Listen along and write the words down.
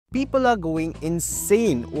People are going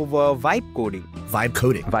insane over vibe coding. Vibe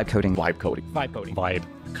coding. Vibe coding. Vibe coding. Vibe coding. Vibe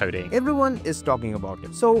coding. Everyone is talking about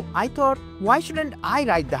it. So I thought, why shouldn't I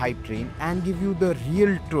ride the hype train and give you the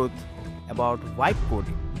real truth about vibe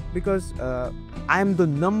coding? Because I am the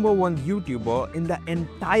 #1 YouTuber in the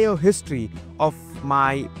entire history of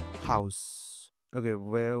my house. Okay,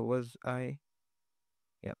 where was I?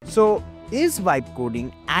 Yeah. So is vibe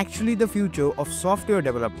coding actually the future of software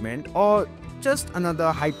development or just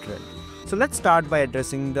another hype trend? So let's start by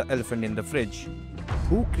addressing the elephant in the fridge.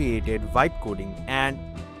 Who created vibe coding and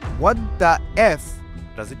what the F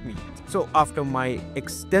does it mean? So after my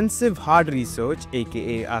extensive hard research,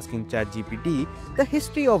 aka asking ChatGPT, the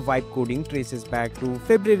history of vibe coding traces back to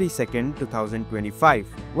February 2nd, 2025,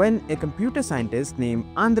 when a computer scientist named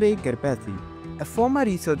Andrei Karpathy, a former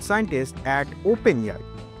research scientist at OpenAI,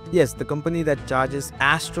 yes, the company that charges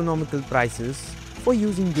astronomical prices for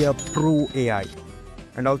using their Pro AI,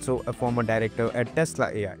 and also a former director at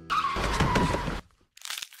Tesla AI.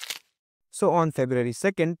 So on February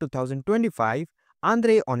 2nd, 2025,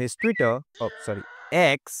 Andre on his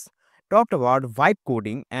X, talked about vibe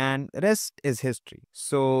coding and rest is history.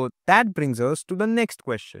 So that brings us to the next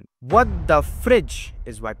question. What the fridge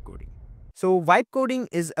is vibe coding? So vibe coding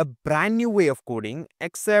is a brand new way of coding,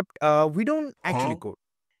 except we don't actually code.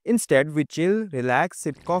 Instead, we chill, relax,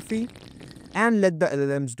 sip coffee, and let the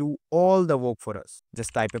LLMs do all the work for us.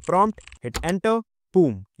 Just type a prompt, hit enter,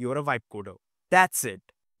 boom, you're a vibe coder. That's it.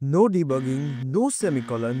 No debugging, no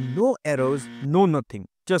semicolon, no errors, no nothing.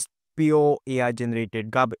 Just pure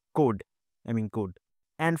AI-generated code.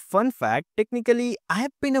 And fun fact, technically, I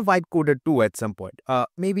have been a vibe coder too at some point.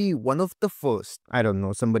 Maybe one of the first. I don't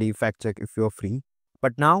know, somebody fact check if you're free.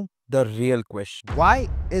 But now, the real question. Why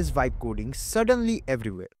is vibe coding suddenly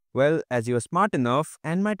everywhere? Well, as you're smart enough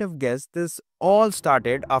and might have guessed, this all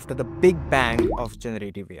started after the big bang of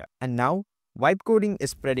generative AI. And now, vibe coding is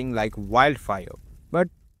spreading like wildfire. But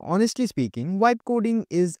honestly speaking, vibe coding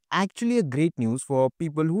is actually a great news for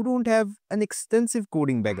people who don't have an extensive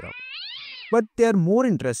coding background. But they're more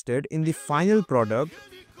interested in the final product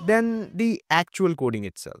than the actual coding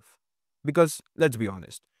itself. Because let's be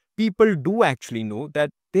honest, people do actually know that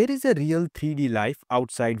there is a real 3D life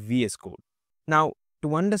outside VS Code. Now,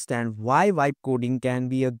 to understand why vibe coding can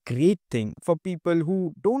be a great thing for people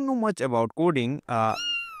who don't know much about coding,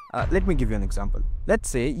 let me give you an example. Let's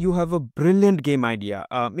say you have a brilliant game idea,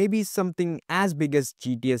 maybe something as big as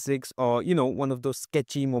GTA 6 or, one of those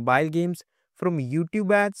sketchy mobile games from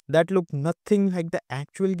YouTube ads that look nothing like the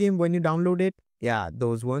actual game when you download it. Yeah,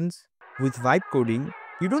 those ones. With vibe coding,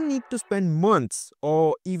 you don't need to spend months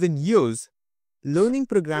or even years learning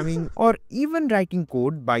programming or even writing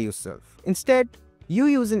code by yourself. Instead, you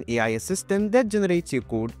use an AI assistant that generates your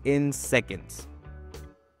code in seconds.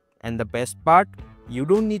 And the best part, you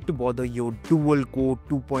don't need to bother your dual core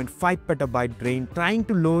 2.5 petabyte brain trying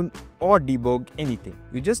to learn or debug anything.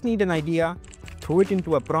 You just need an idea, throw it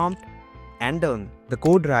into a prompt, and done. The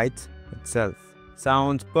code writes itself.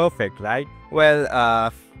 Sounds perfect, right?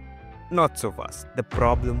 Well, not so fast. The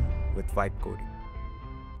problem with vibe coding.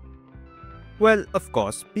 Well, of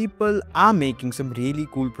course, people are making some really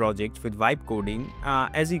cool projects with vibe coding,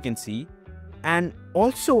 as you can see, and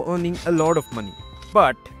also earning a lot of money.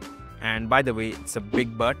 But, and by the way, it's a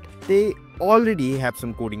big but, they already have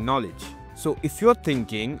some coding knowledge. So if you're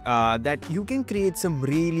thinking that you can create some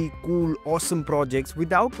really cool, awesome projects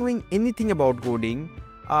without knowing anything about coding,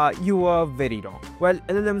 you are very wrong. Well,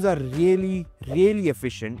 LLMs are really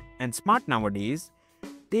efficient and smart nowadays.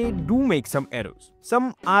 They do make some errors.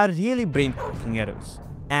 Some are really brain-breaking errors.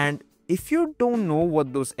 And if you don't know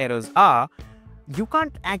what those errors are, you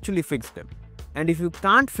can't actually fix them. And if you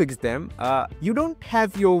can't fix them, you don't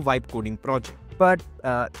have your vibe coding project. But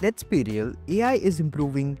let's be real, AI is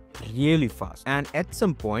improving really fast. And at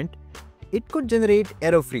some point, it could generate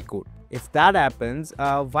error-free code. If that happens,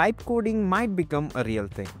 vibe coding might become a real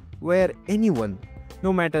thing, where anyone,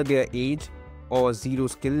 no matter their age or zero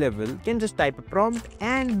skill level, can just type a prompt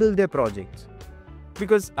and build their projects.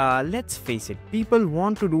 Because let's face it, people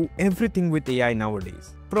want to do everything with AI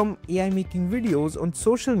nowadays. From AI making videos on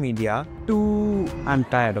social media to I'm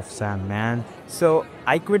tired of Sam, man. So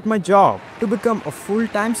I quit my job to become a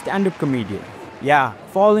full-time stand-up comedian. Yeah,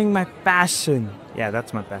 following my passion. Yeah,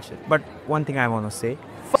 that's my passion. But one thing I want to say,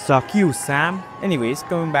 suck you, Sam. Anyways,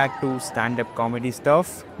 coming back to stand-up comedy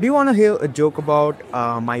stuff. Do you want to hear a joke about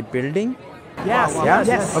my building? Yes,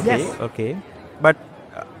 yes. Okay. But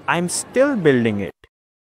I'm still building it.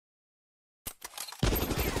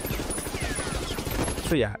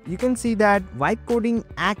 So yeah, you can see that vibe coding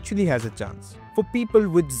actually has a chance. For people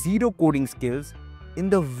with zero coding skills, in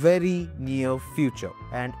the very near future.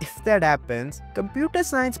 And if that happens, computer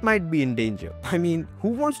science might be in danger. I mean, who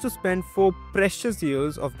wants to spend 4 precious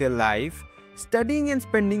years of their life studying and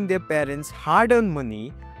spending their parents' hard-earned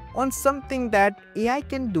money on something that AI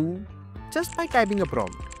can do just by typing a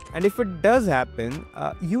prompt? And if it does happen,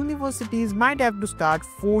 universities might have to start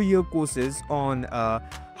 4-year courses on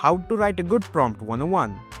how to write a good prompt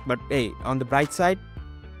 101. But hey, on the bright side,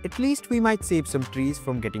 at least we might save some trees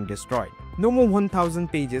from getting destroyed. No more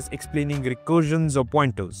 1000 pages explaining recursions or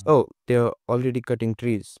pointers. Oh, they're already cutting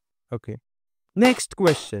trees. Okay. Next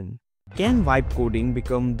question. Can vibe coding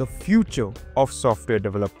become the future of software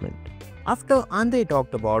development? After Andre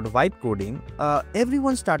talked about vibe coding,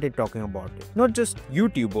 everyone started talking about it. Not just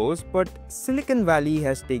YouTubers, but Silicon Valley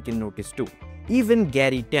has taken notice too. Even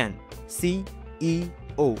Gary Tan,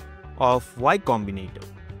 CEO of Y Combinator,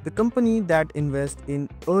 the company that invests in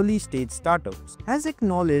early-stage startups, has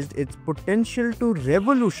acknowledged its potential to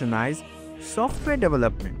revolutionize software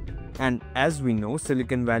development. And as we know,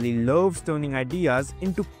 Silicon Valley loves turning ideas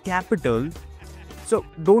into capital. So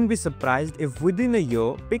don't be surprised if within a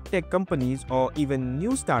year, big tech companies or even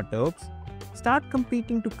new startups start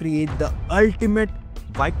competing to create the ultimate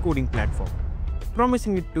vibe coding platform,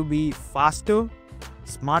 promising it to be faster,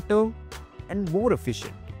 smarter, and more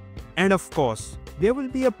efficient. And of course, there will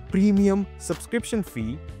be a premium subscription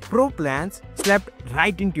fee, pro plans slapped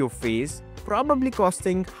right into your face, probably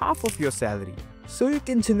costing half of your salary. So you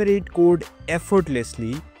can generate code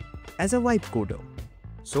effortlessly as a vibe coder.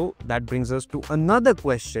 So that brings us to another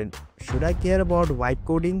question. Should I care about vibe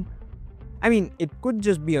coding? I mean, it could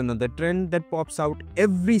just be another trend that pops out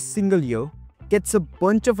every single year, gets a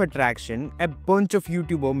bunch of attraction, a bunch of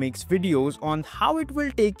YouTuber makes videos on how it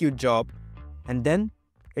will take your job, and then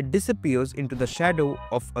it disappears into the shadow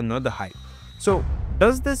of another hype. So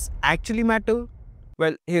does this actually matter?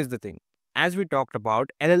 Well, here's the thing. As we talked about,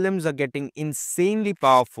 LLMs are getting insanely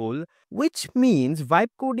powerful, which means vibe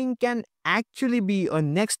coding can actually be a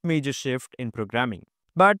next major shift in programming.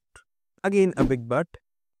 But again, a big but,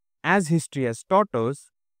 as history has taught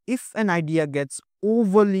us, if an idea gets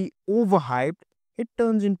overly overhyped, it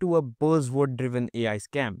turns into a buzzword-driven AI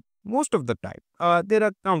scam. Most of the time. There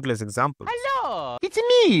are countless examples. Hello, it's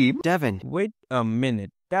me, Devin. Wait a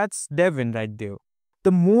minute, that's Devin right there.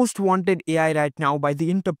 The most wanted AI right now by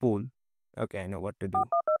the Interpol. Okay, I know what to do.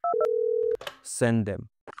 Send them.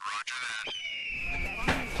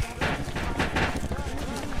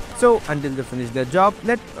 So, until they finish their job,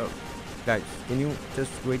 guys, can you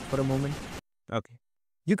just wait for a moment? Okay.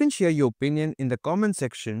 You can share your opinion in the comment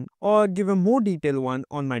section or give a more detailed one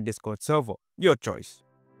on my Discord server. Your choice.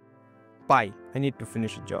 Bye. I need to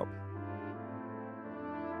finish a job.